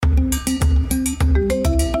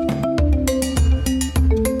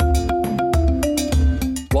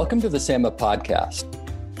Welcome to the SAMA podcast.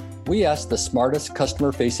 We ask the smartest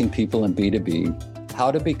customer-facing people in B2B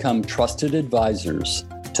how to become trusted advisors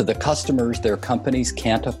to the customers their companies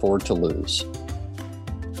can't afford to lose.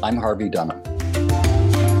 I'm Harvey Dunham.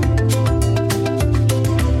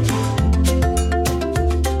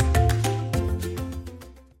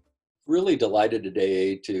 Really delighted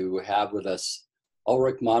today to have with us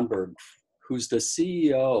Ulrich Monberg, who's the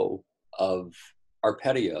CEO of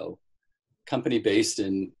Arpedio, company based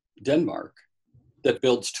in Denmark that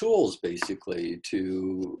builds tools basically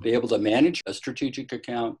to be able to manage a strategic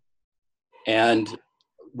account and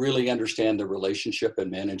really understand the relationship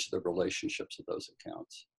and manage the relationships of those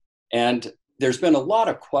accounts. And there's been a lot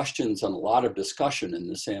of questions and a lot of discussion in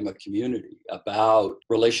the SAMA community about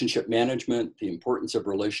relationship management, the importance of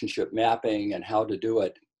relationship mapping and how to do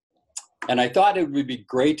it. And I thought it would be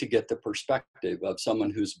great to get the perspective of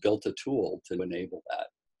someone who's built a tool to enable that.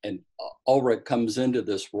 And Ulrich comes into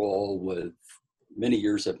this role with many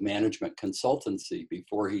years of management consultancy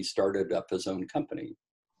before he started up his own company,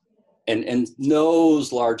 and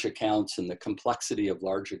knows large accounts and the complexity of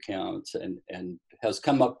large accounts, and has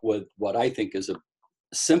come up with what I think is a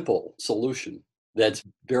simple solution that's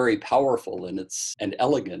very powerful and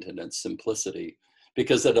elegant in its simplicity,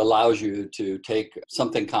 because it allows you to take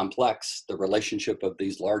something complex, the relationship of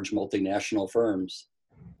these large multinational firms,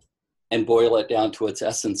 and boil it down to its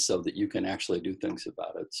essence so that you can actually do things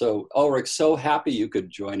about it. So Ulrich, so happy you could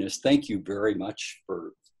join us. Thank you very much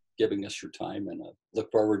for giving us your time, and I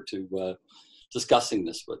look forward to discussing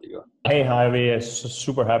this with you. Hey, Harvey,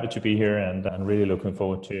 super happy to be here, and I'm really looking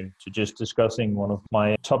forward to just discussing one of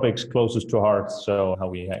my topics closest to heart, so how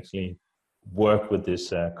we actually work with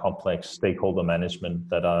this complex stakeholder management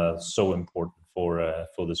that are so important for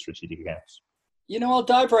the strategic accounts. I'll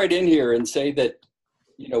dive right in here and say that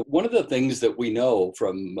one of the things that we know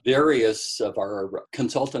from various of our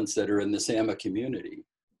consultants that are in the SAMA community,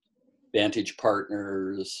 Vantage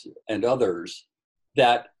Partners and others,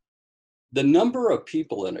 that the number of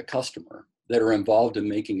people in a customer that are involved in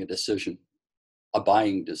making a decision, a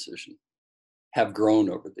buying decision, have grown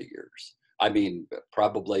over the years. I mean,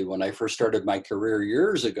 probably when I first started my career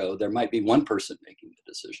years ago, there might be one person making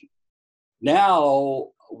the decision. Now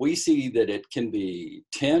we see that it can be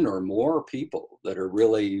 10 or more people that are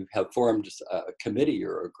really have formed a committee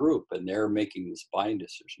or a group, and they're making this buying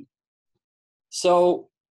decision. So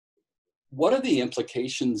what are the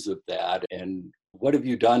implications of that, and what have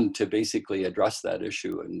you done to basically address that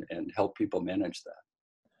issue and help people manage that?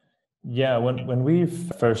 Yeah, when we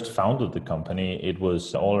first founded the company, it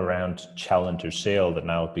was all around challenger sale that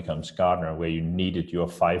now it becomes Gartner, where you needed your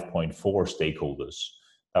 5.4 stakeholders.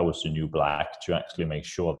 That was the new black, to actually make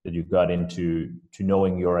sure that you got into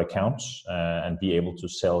knowing your accounts and be able to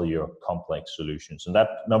sell your complex solutions. And that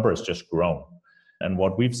number has just grown. And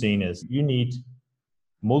what we've seen is you need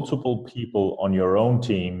multiple people on your own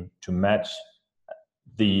team to match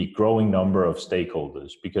the growing number of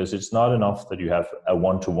stakeholders, because it's not enough that you have a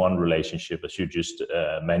one-to-one relationship, as you just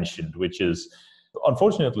mentioned, which is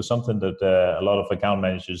unfortunately something that a lot of account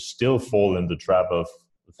managers still fall in the trap of,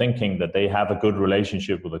 thinking that they have a good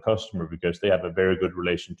relationship with a customer because they have a very good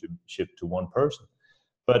relationship to one person.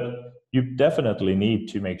 But you definitely need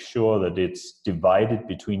to make sure that it's divided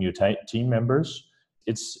between your team members.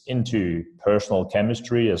 It's into personal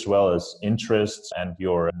chemistry as well as interests and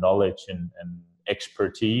your knowledge and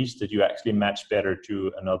expertise that you actually match better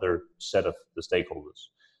to another set of the stakeholders.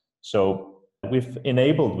 So we've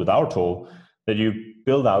enabled with our tool that you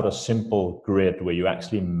build out a simple grid where you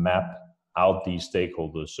actually map out these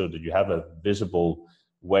stakeholders so that you have a visible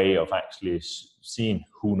way of actually seeing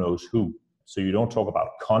who knows who. So you don't talk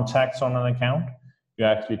about contacts on an account, you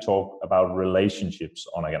actually talk about relationships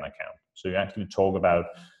on an account. So you actually talk about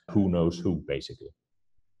who knows who, basically.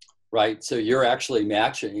 Right, so you're actually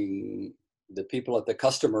matching the people at the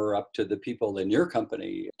customer up to the people in your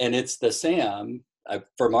company. And it's the SAM,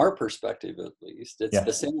 from our perspective at least, it's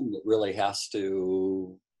the SAM that really has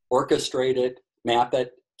to orchestrate it, map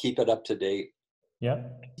it, keep it up to date. Yeah,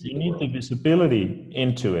 you need the visibility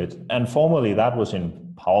into it. And formerly that was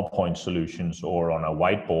in PowerPoint solutions or on a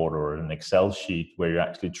whiteboard or an Excel sheet where you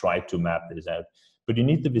actually try to map this out. But you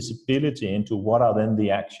need the visibility into what are then the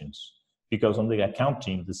actions. Because on the account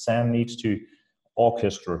team, the SAM needs to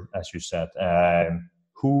orchestrate, as you said,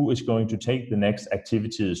 who is going to take the next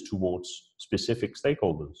activities towards specific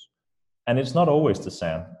stakeholders. And it's not always the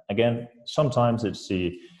SAM. Again, sometimes it's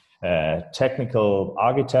the technical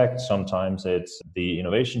architect, sometimes it's the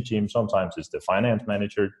innovation team, sometimes it's the finance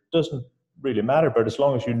manager. It doesn't really matter, but as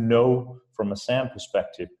long as you know from a SAM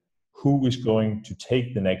perspective who is going to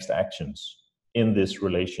take the next actions in this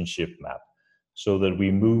relationship map. so that we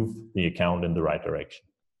move the account in the right direction.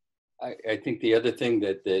 I think the other thing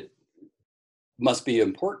that must be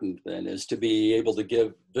important then is to be able to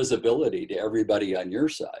give visibility to everybody on your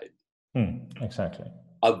side Exactly.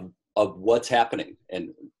 of what's happening and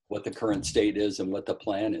what the current state is and what the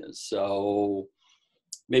plan is. So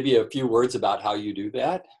maybe a few words about how you do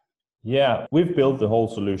that. Yeah, we've built the whole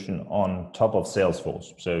solution on top of Salesforce.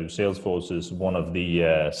 So Salesforce is one of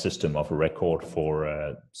the system of record for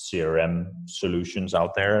CRM solutions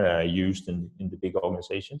out there used in the big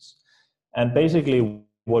organizations. And basically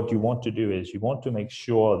what you want to do is you want to make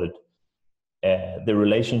sure that the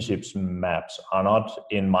relationships maps are not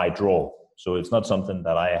in my drawer. So it's not something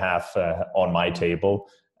that I have on my table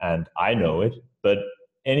and I know it, but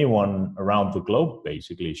anyone around the globe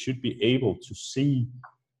basically should be able to see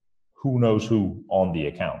who knows who on the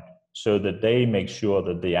account, so that they make sure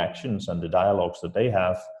that the actions and the dialogues that they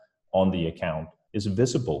have on the account is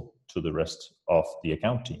visible to the rest of the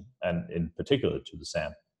account team, and in particular to the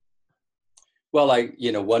SAM. Well,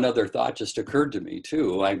 one other thought just occurred to me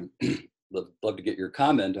too. I'd love to get your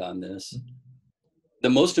comment on this. The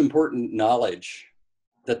most important knowledge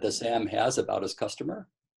that the SAM has about his customer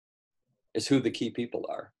is who the key people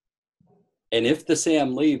are. And if the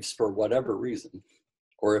SAM leaves for whatever reason,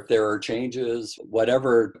 or if there are changes,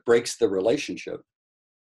 whatever breaks the relationship,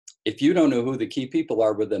 if you don't know who the key people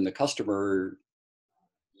are within the customer,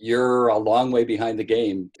 you're a long way behind the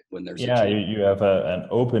game when there's a change. You have an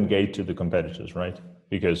open gate to the competitors, right?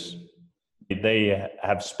 Because they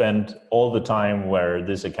have spent all the time where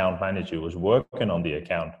this account manager was working on the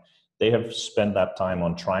account. They have spent that time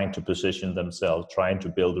on trying to position themselves, trying to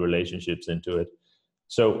build relationships into it.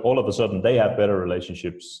 So all of a sudden they have better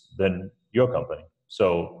relationships than your company.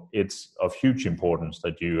 So it's of huge importance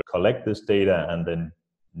that you collect this data and then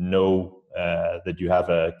know that you have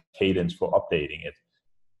a cadence for updating it.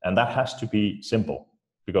 And that has to be simple,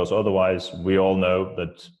 because otherwise we all know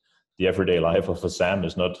that the everyday life of a SAM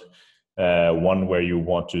is not one where you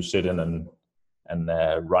want to sit in and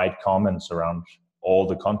write comments around all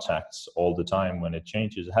the contacts all the time when it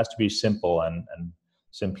changes. It has to be simple and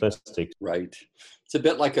simplistic. Right. It's a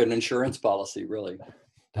bit like an insurance policy, really.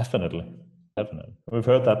 Definitely. We've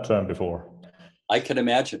heard that term before. I can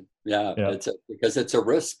imagine. Yeah. Because it's a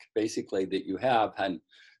risk basically that you have. And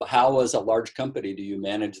how, as a large company, do you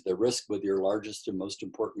manage the risk with your largest and most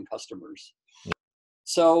important customers? Yeah.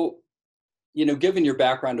 So, given your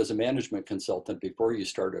background as a management consultant before you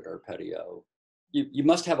started Arpedio, you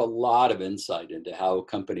must have a lot of insight into how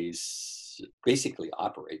companies basically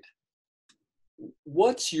operate.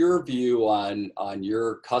 What's your view on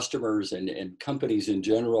your customers and companies in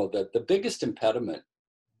general, that the biggest impediment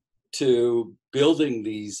to building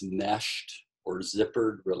these meshed or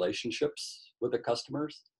zippered relationships with the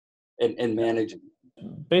customers and managing?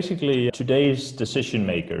 Basically, today's decision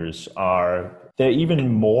makers they're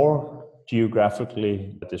even more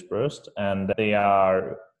geographically dispersed, and they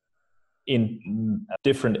are in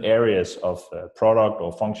different areas of product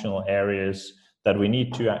or functional areas that we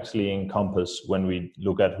need to actually encompass when we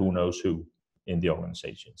look at who knows who in the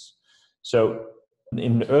organizations. So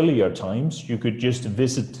in earlier times, you could just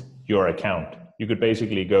visit your account. You could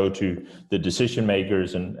basically go to the decision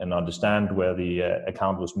makers and understand where the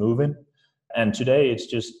account was moving. And today it's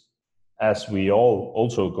just, as we all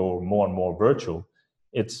also go more and more virtual,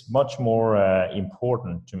 it's much more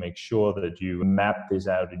important to make sure that you map this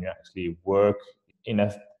out and you actually work in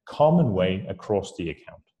a common way across the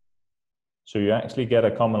account. So you actually get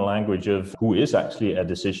a common language of who is actually a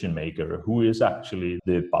decision maker, who is actually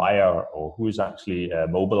the buyer, or who is actually a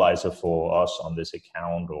mobilizer for us on this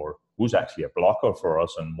account, or who's actually a blocker for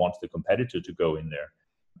us and wants the competitor to go in there.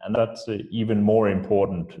 And that's even more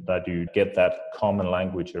important, that you get that common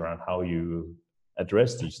language around how you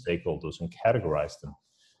address these stakeholders and categorize them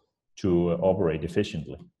to operate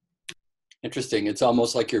efficiently. Interesting. It's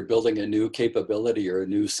almost like you're building a new capability or a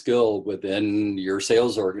new skill within your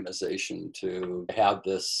sales organization to have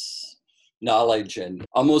this knowledge and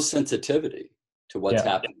almost sensitivity to what's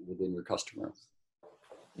happening within your customer.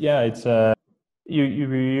 Yeah, it's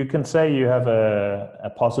you can say you have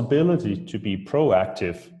a possibility to be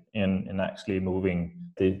proactive in actually moving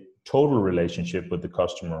the total relationship with the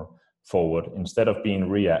customer forward, instead of being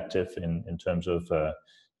reactive in terms of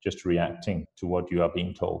just reacting to what you are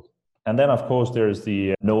being told. And then, of course, there's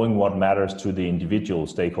the knowing what matters to the individual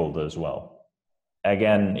stakeholder as well.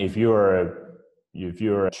 Again, if you're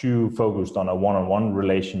too focused on a one-on-one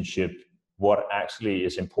relationship, what actually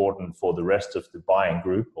is important for the rest of the buying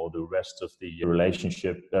group or the rest of the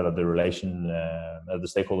relationship, the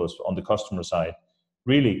stakeholders on the customer side,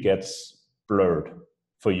 really gets blurred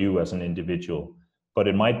for you as an individual. but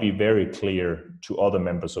it might be very clear to other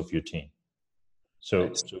members of your team.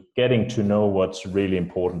 So getting to know what's really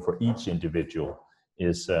important for each individual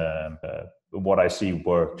is what I see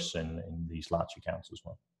works in these large accounts as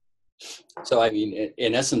well. So, I mean,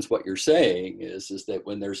 in essence, what you're saying is that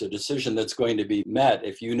when there's a decision that's going to be met,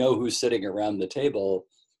 if you know who's sitting around the table,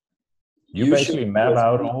 you basically map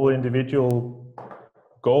out all individual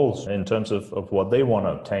goals in terms of what they want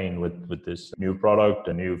to obtain with this new product,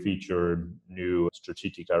 a new feature, new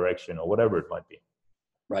strategic direction, or whatever it might be.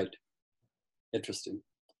 Right. Interesting.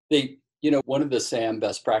 One of the SAM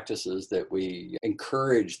best practices that we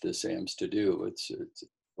encourage the SAMs to do,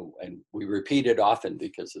 and we repeat it often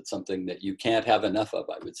because it's something that you can't have enough of,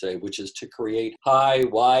 I would say, which is to create high,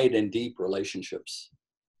 wide, and deep relationships.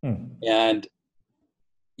 And,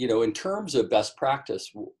 in terms of best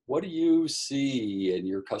practice, what do you see in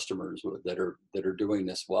your customers that are doing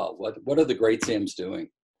this well? What are the great SAMs doing?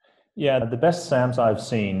 Yeah, the best SAMs I've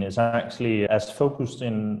seen is actually as focused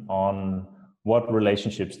in on what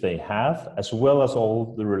relationships they have, as well as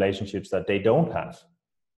all the relationships that they don't have.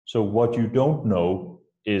 So what you don't know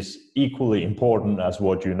is equally important as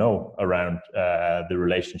what you know around the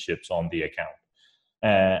relationships on the account.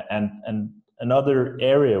 And another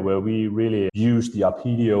area where we really use the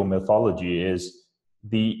Arpedio methodology is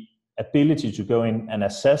the ability to go in and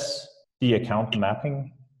assess the account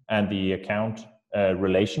mapping and the account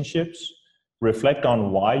relationships, reflect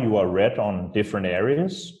on why you are red on different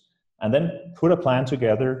areas, and then put a plan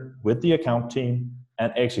together with the account team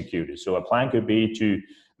and execute it. So a plan could be to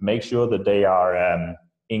make sure that they are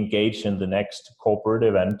engaged in the next corporate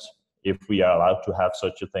event, if we are allowed to have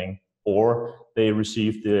such a thing, or they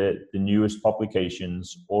receive the newest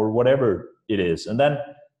publications, or whatever it is. And then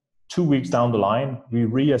 2 weeks down the line, we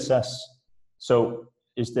reassess. So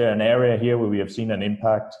is there an area here where we have seen an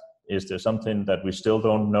impact? Is there something that we still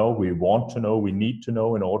don't know, we want to know, we need to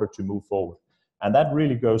know in order to move forward? And that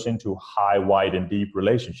really goes into high, wide, and deep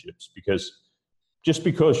relationships, because just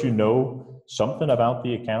because you know something about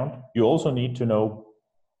the account, you also need to know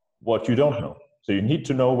what you don't know. So you need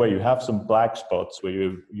to know where you have some black spots,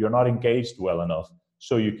 where you're not engaged well enough,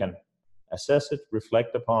 so you can assess it,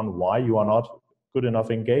 reflect upon why you are not good enough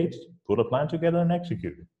engaged, put a plan together and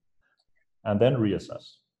execute it, and then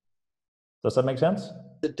reassess. Does that make sense?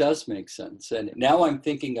 It does make sense. And now I'm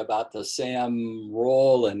thinking about the SAM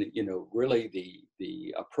role and, really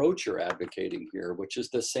the approach you're advocating here, which is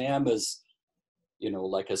the SAM is,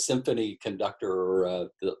 like a symphony conductor or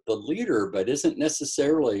the leader, but isn't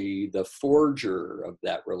necessarily the forger of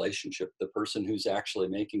that relationship, the person who's actually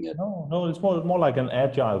making it. No, it's more like an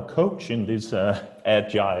agile coach in these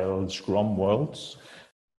agile Scrum worlds.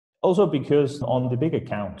 Also because on the big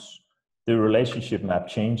accounts, the relationship map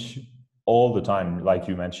change all the time, like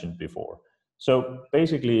you mentioned before. So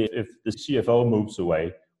basically, if the CFO moves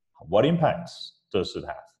away, what impacts does it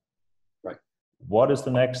have? Right. What is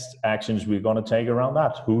the next actions we're going to take around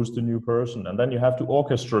that? Who's the new person? And then you have to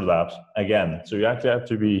orchestrate that again. So you actually have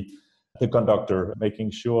to be the conductor,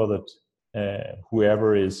 making sure that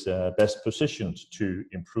whoever is best positioned to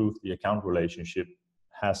improve the account relationship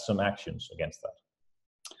has some actions against that.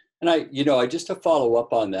 And I just to follow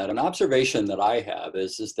up on that, an observation that I have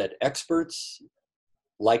is that experts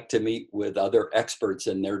like to meet with other experts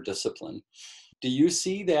in their discipline. Do you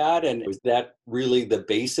see that? And is that really the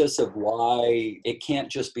basis of why it can't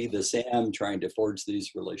just be the SAM trying to forge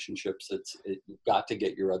these relationships? You've got to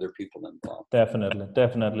get your other people involved.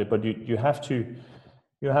 Definitely. But you have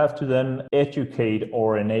to then educate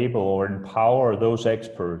or enable or empower those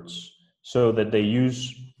experts so that they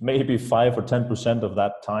use maybe 5 or 10% of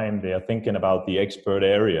that time they are thinking about the expert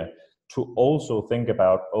area to also think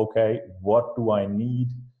about, okay, what do I need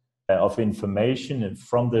of information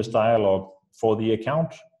from this dialogue for the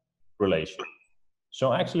account relation?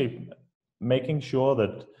 So actually making sure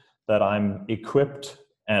that I'm equipped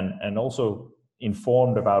and also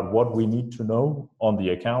informed about what we need to know on the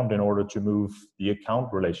account in order to move the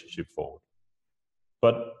account relationship forward.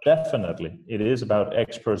 But definitely, it is about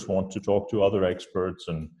experts want to talk to other experts,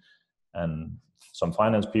 and some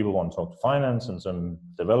finance people want to talk to finance, and some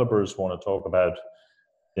developers want to talk about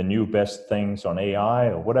the new best things on AI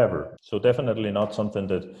or whatever. So definitely not something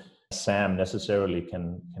that Sam necessarily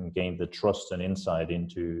can gain the trust and insight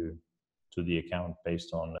into the account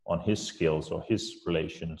based on his skills or his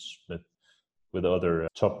relations with other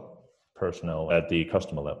top personnel at the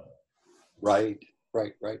customer level. Right.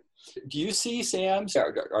 Do you see SAMs?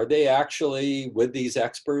 Are they actually with these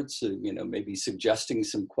experts, maybe suggesting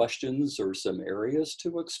some questions or some areas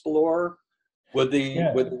to explore with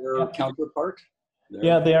their counterpart?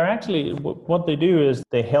 Yeah, they are actually, what they do is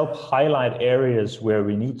they help highlight areas where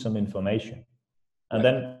we need some information. and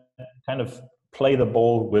Right. then kind of play the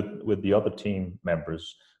ball with the other team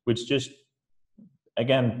members, which just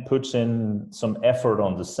again puts in some effort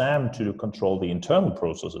on the SAM to control the internal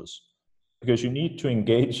processes, because you need to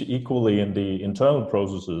engage equally in the internal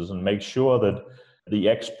processes and make sure that the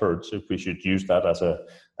experts, if we should use that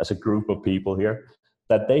as a group of people here,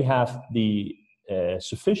 that they have the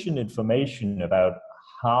sufficient information about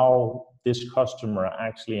how this customer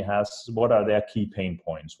actually has, what are their key pain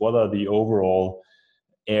points, what are the overall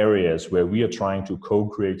areas where we are trying to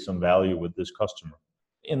co-create some value with this customer.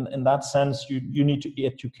 In that sense, you need to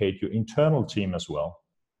educate your internal team as well.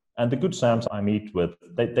 And the good SAMs I meet with,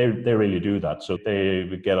 they really do that. So they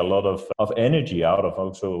get a lot of energy out of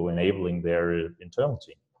also enabling their internal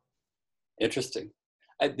team. Interesting.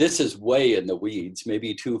 This is way in the weeds,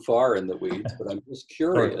 maybe too far in the weeds, but I'm just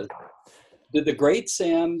curious. Did the great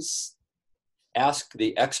SAMs ask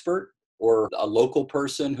the expert or a local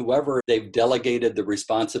person, whoever they've delegated the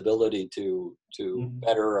responsibility to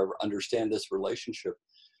better understand this relationship?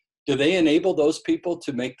 Do they enable those people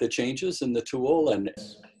to make the changes in the tool and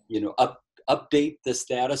update the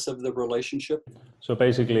status of the relationship? So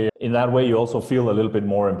basically, in that way, you also feel a little bit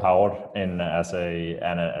more empowered. And as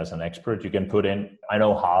an expert, you can put in, I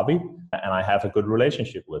know Harvey, and I have a good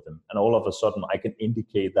relationship with him. And all of a sudden, I can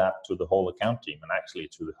indicate that to the whole account team and actually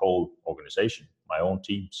to the whole organization, my own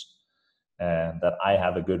teams, that I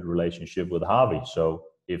have a good relationship with Harvey. So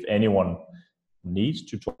if anyone needs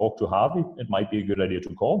to talk to Harvey, it might be a good idea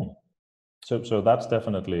to call me. So that's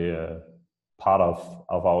definitely part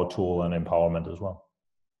of our tool and empowerment as well.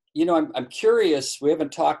 I'm curious, we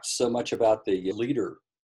haven't talked so much about the leader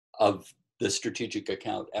of the strategic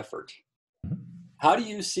account effort. Mm-hmm. How do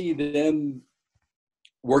you see them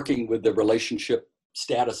working with the relationship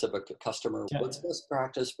status of a customer? Yeah. What's best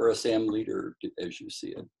practice for a SAM leader as you see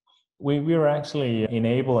it? We are actually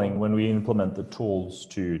enabling, when we implement the tools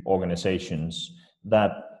to organizations,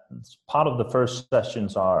 that part of the first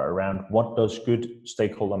sessions are around what does good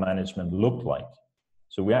stakeholder management look like.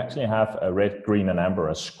 So we actually have a red, green, and amber,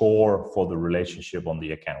 a score for the relationship on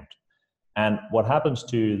the account. And what happens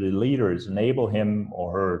to the leader is enable him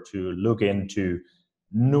or her to look into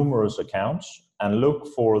numerous accounts and look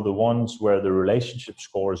for the ones where the relationship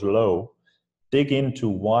score is low. Dig into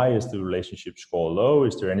why is the relationship score low?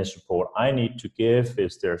 Is there any support I need to give?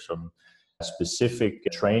 Is there some specific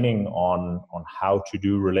training on how to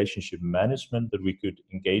do relationship management that we could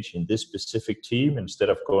engage in this specific team instead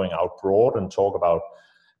of going out broad and talk about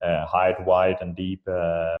high, wide, and deep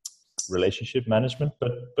relationship management?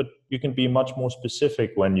 But you can be much more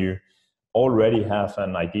specific when you already have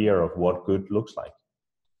an idea of what good looks like.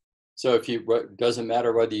 So it doesn't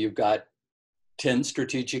matter whether you've got 10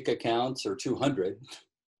 strategic accounts or 200.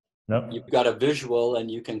 No. You've got a visual and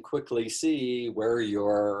you can quickly see where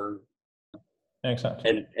you're.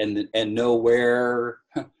 Exactly. And know where.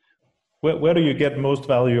 Where do you get most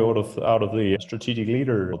value out of the strategic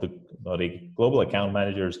leader or the global account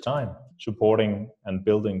manager's time supporting and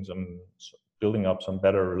building up some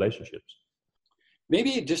better relationships?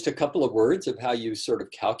 Maybe just a couple of words of how you sort of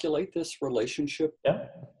calculate this relationship. Yeah.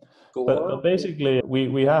 But basically,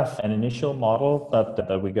 we have an initial model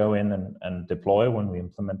that we go in and deploy when we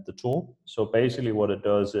implement the tool. So basically what it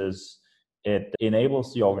does is it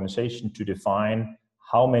enables the organization to define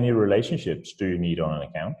how many relationships do you need on an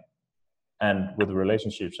account. And with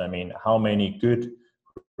relationships, I mean, how many good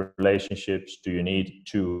relationships do you need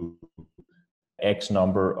to X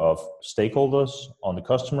number of stakeholders on the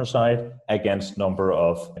customer side against number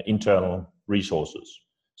of internal resources.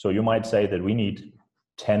 So you might say that we need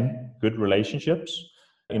 10 good relationships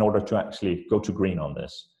in order to actually go to green on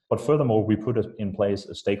this. But furthermore, we put in place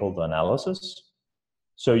a stakeholder analysis.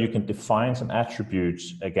 So you can define some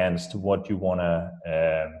attributes against what you want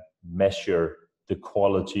to measure the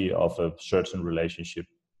quality of a certain relationship,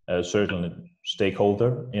 a certain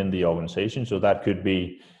stakeholder in the organization. So that could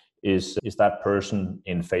be, is that person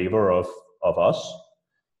in favor of us?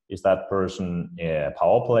 Is that person a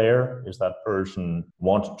power player? Is that person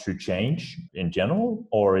want to change in general?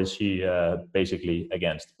 Or is he basically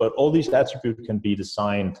against? But all these attributes can be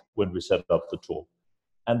designed when we set up the tool.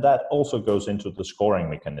 And that also goes into the scoring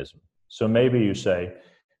mechanism. So maybe you say,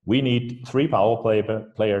 we need 3 power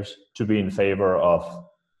players to be in favor of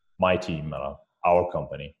my team, our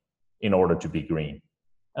company, in order to be green.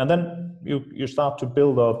 And then you start to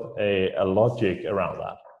build up a logic around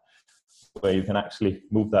that, where you can actually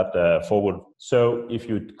move that forward. So if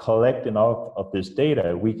you collect enough of this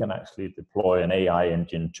data, we can actually deploy an AI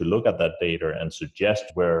engine to look at that data and suggest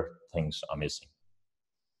where things are missing.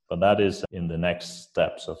 But that is in the next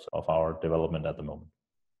steps of our development at the moment.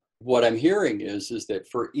 what I'm hearing is that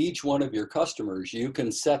for each one of your customers, you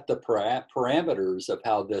can set the parameters of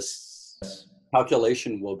how this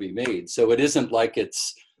calculation will be made. So it isn't like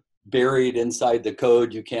it's buried inside the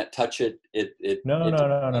code. You can't touch it.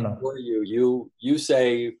 No. For you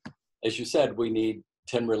say, as you said, we need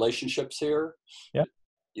 10 relationships here. Yeah.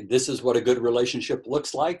 This is what a good relationship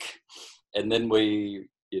looks like. And then we,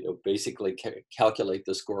 basically calculate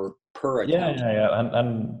the score per account. Yeah.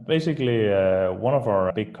 And basically, one of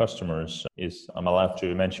our big customers is, I'm allowed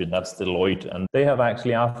to mention, that's Deloitte. And they have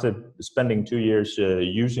actually, after spending 2 years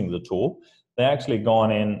using the tool, they actually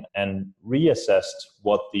gone in and reassessed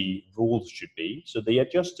what the rules should be. So they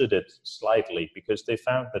adjusted it slightly because they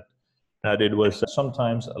found that it was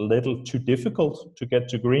sometimes a little too difficult to get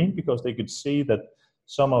to green, because they could see that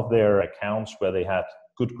some of their accounts where they had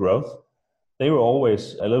good growth, they were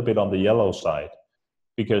always a little bit on the yellow side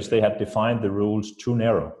because they had defined the rules too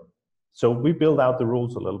narrow. So we built out the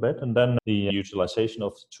rules a little bit, and then the utilization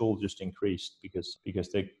of the tool just increased because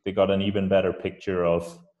they got an even better picture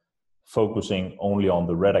of focusing only on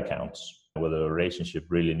the red accounts, where the relationship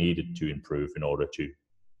really needed to improve in order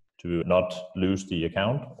to not lose the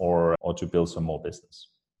account or to build some more business.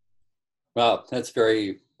 Wow, that's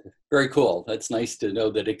very, very cool. That's nice to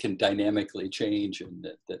know that it can dynamically change, and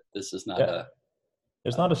that this is not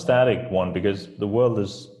It's not a static one, because the world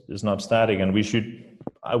is not static, and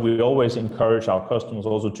we always encourage our customers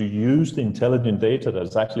also to use the intelligent data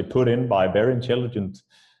that's actually put in by very intelligent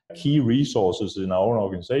key resources in our own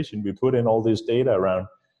organization. We put in all this data around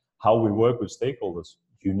how we work with stakeholders.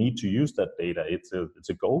 You need to use that data. It's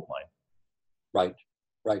a gold mine.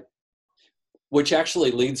 Right. Which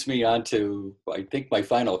actually leads me on to, I think, my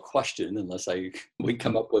final question, unless we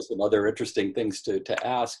come up with some other interesting things to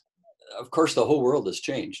ask. Of course, the whole world has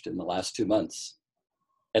changed in the last 2 months,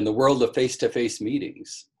 and the world of face-to-face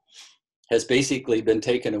meetings has basically been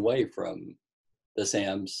taken away from the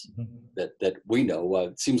SAMs that we know.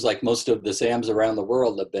 It seems like most of the SAMs around the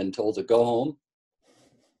world have been told to go home,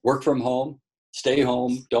 work from home, stay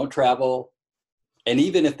home, don't travel. And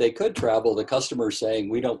even if they could travel, the customer's saying,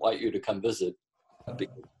 we don't want you to come visit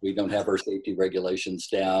because we don't have our safety regulations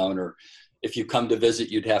down, or if you come to visit,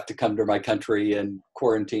 you'd have to come to my country and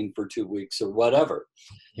quarantine for 2 weeks or whatever.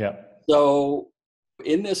 Yeah. So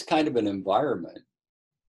in this kind of an environment,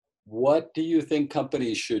 what do you think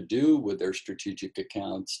companies should do with their strategic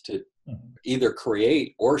accounts to either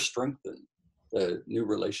create or strengthen the new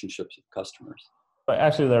relationships with customers?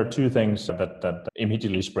 Actually, there are two things that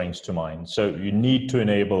immediately springs to mind. So you need to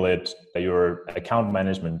enable your account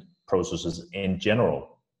management processes in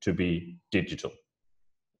general to be digital.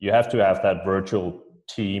 You have to have that virtual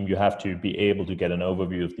team. You have to be able to get an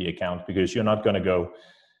overview of the account, because you're not going to go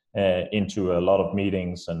into a lot of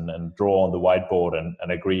meetings and draw on the whiteboard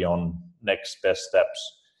and agree on next best steps.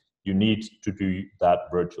 You need to do that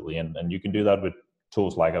virtually, and you can do that with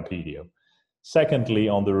tools like Arpedio. Secondly,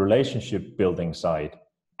 on the relationship building side,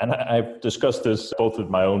 and I've discussed this both with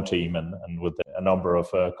my own team and with a number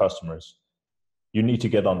of customers, you need to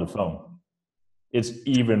get on the phone. It's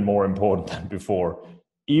even more important than before,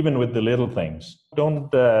 even with the little things.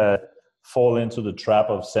 Don't fall into the trap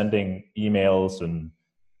of sending emails and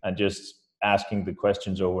just asking the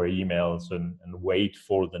questions over emails and wait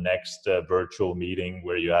for the next virtual meeting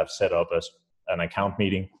where you have set up an account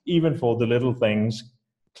meeting. Even for the little things,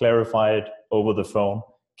 clarify it over the phone.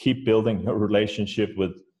 Keep building your relationship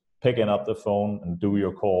with picking up the phone and do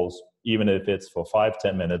your calls, even if it's for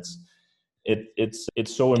 5-10 minutes.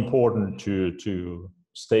 It's so important to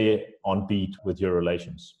stay on beat with your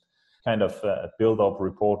relations. Kind of build up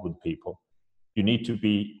rapport with people. You need to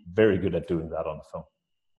be very good at doing that on the phone.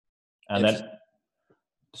 And then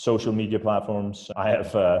social media platforms. I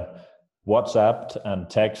have WhatsApp and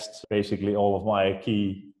text basically all of my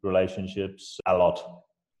key relationships a lot.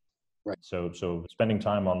 Right. So spending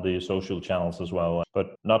time on the social channels as well,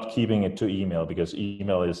 but not keeping it to email, because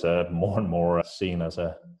email is more and more seen as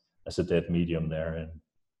a dead medium there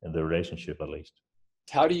in the relationship, at least.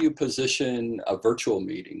 How do you position a virtual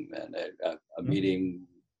meeting then? A meeting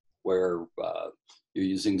where you're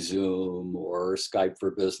using Zoom or Skype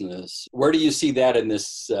for Business. Where do you see that in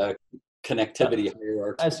this connectivity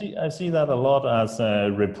hierarchy? I see that a lot as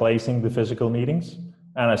replacing the physical meetings.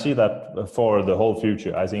 And I see that for the whole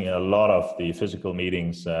future. I think a lot of the physical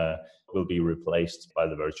meetings will be replaced by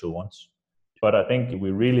the virtual ones. But I think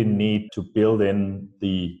we really need to build in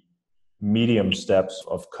the medium steps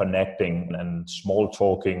of connecting and small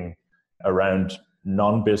talking around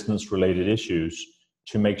non-business related issues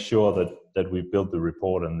to make sure that we build the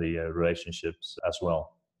rapport and the relationships as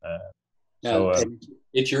well. And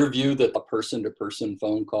it's your view that a person-to-person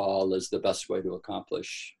phone call is the best way to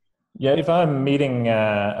accomplish Yeah, if I'm meeting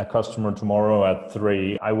a customer tomorrow at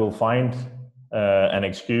 3, I will find an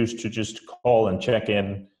excuse to just call and check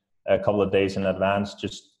in a couple of days in advance,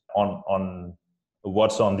 just on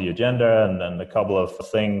what's on the agenda, and then a couple of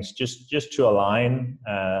things just to align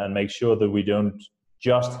and make sure that we don't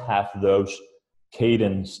just have those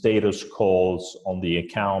cadence status calls on the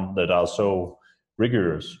account that are so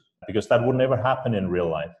rigorous, because that would never happen in real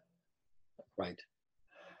life. Right.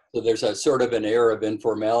 So there's a sort of an air of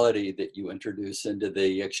informality that you introduce into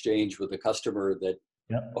the exchange with the customer that,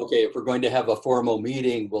 okay, if we're going to have a formal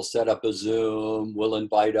meeting, we'll set up a Zoom, we'll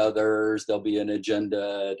invite others, there'll be an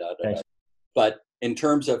agenda, But in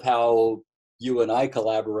terms of how you and I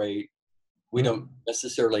collaborate, we don't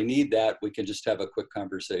necessarily need that. We can just have a quick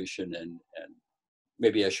conversation and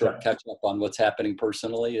maybe a short catch up on what's happening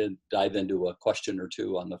personally and dive into a question or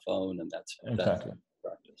two on the phone. And that's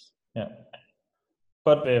practice. Yeah.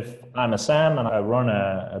 But if I'm a Sam and I run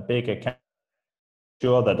a big account,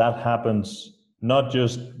 sure that happens not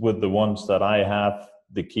just with the ones that I have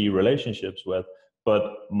the key relationships with, but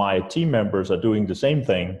my team members are doing the same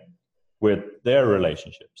thing with their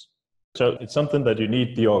relationships. So it's something that you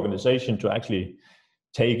need the organization to actually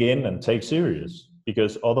take in and take serious,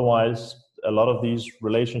 because otherwise a lot of these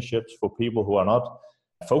relationships for people who are not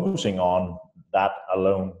focusing on that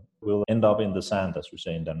alone will end up in the sand, as we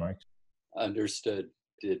say in Denmark. Understood.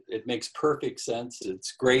 It makes perfect sense.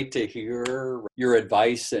 It's great to hear your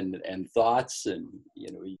advice and thoughts and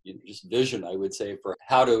just vision, I would say, for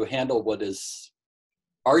how to handle what is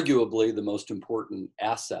arguably the most important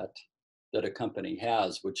asset that a company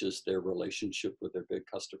has, which is their relationship with their big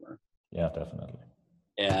customer. Yeah, definitely.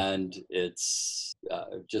 And it's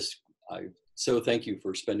so thank you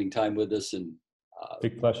for spending time with us, and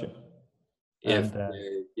big pleasure. If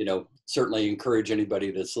certainly encourage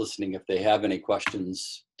anybody that's listening, if they have any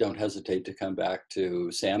questions, don't hesitate to come back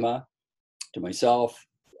to Sama, to myself,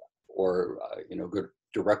 or go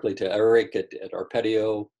directly to Eric at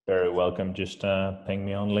Arpedio. Very welcome. Just ping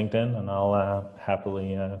me on LinkedIn, and I'll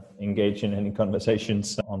happily engage in any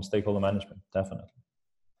conversations on stakeholder management. Definitely.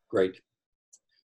 Great.